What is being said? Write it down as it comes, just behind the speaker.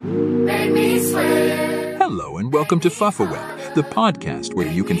Hello and welcome to FuffaWeb, the podcast where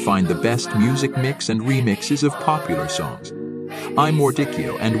you can find the best music mix and remixes of popular songs. I'm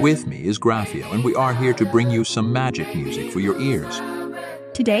Mordicchio, and with me is Graphio, and we are here to bring you some magic music for your ears.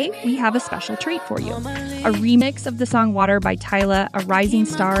 Today, we have a special treat for you. A remix of the song Water by Tyla, a rising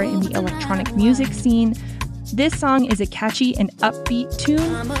star in the electronic music scene. This song is a catchy and upbeat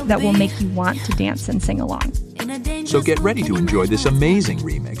tune that will make you want to dance and sing along. So get ready to enjoy this amazing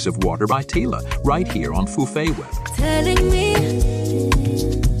remix of Water by Tyla right here on FuffaWeb. Telling me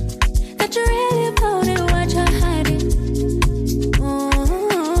that you're really about it, what you're hiding.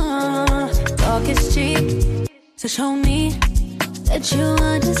 Talk is cheap, so show me that you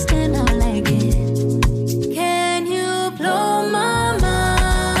understand I like it. Can you blow my mind?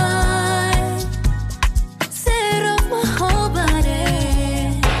 Set off my whole body.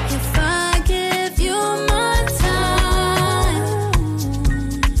 If I give you my time,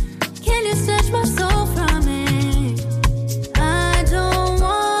 can you snatch my soul from it? I don't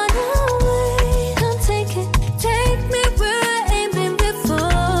wanna wait. Come take me where I ain't been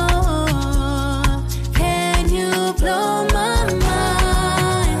before. Can you blow my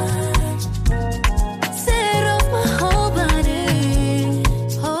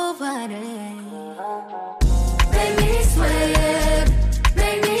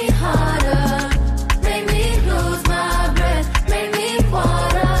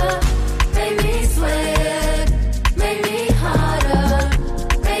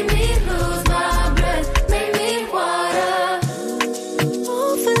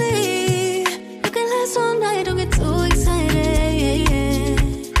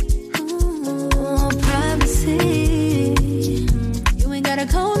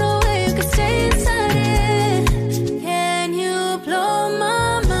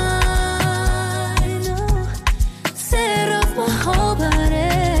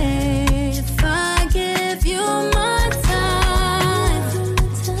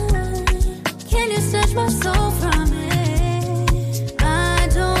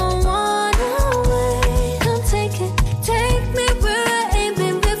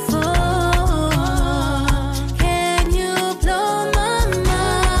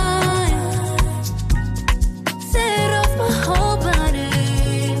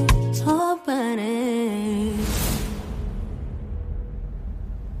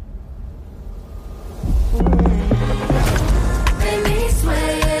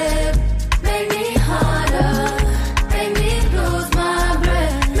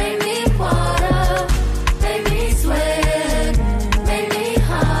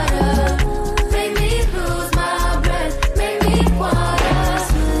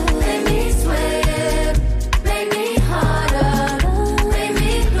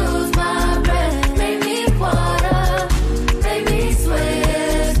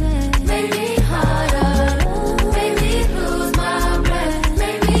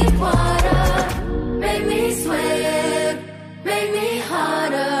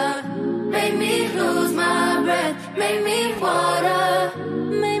make me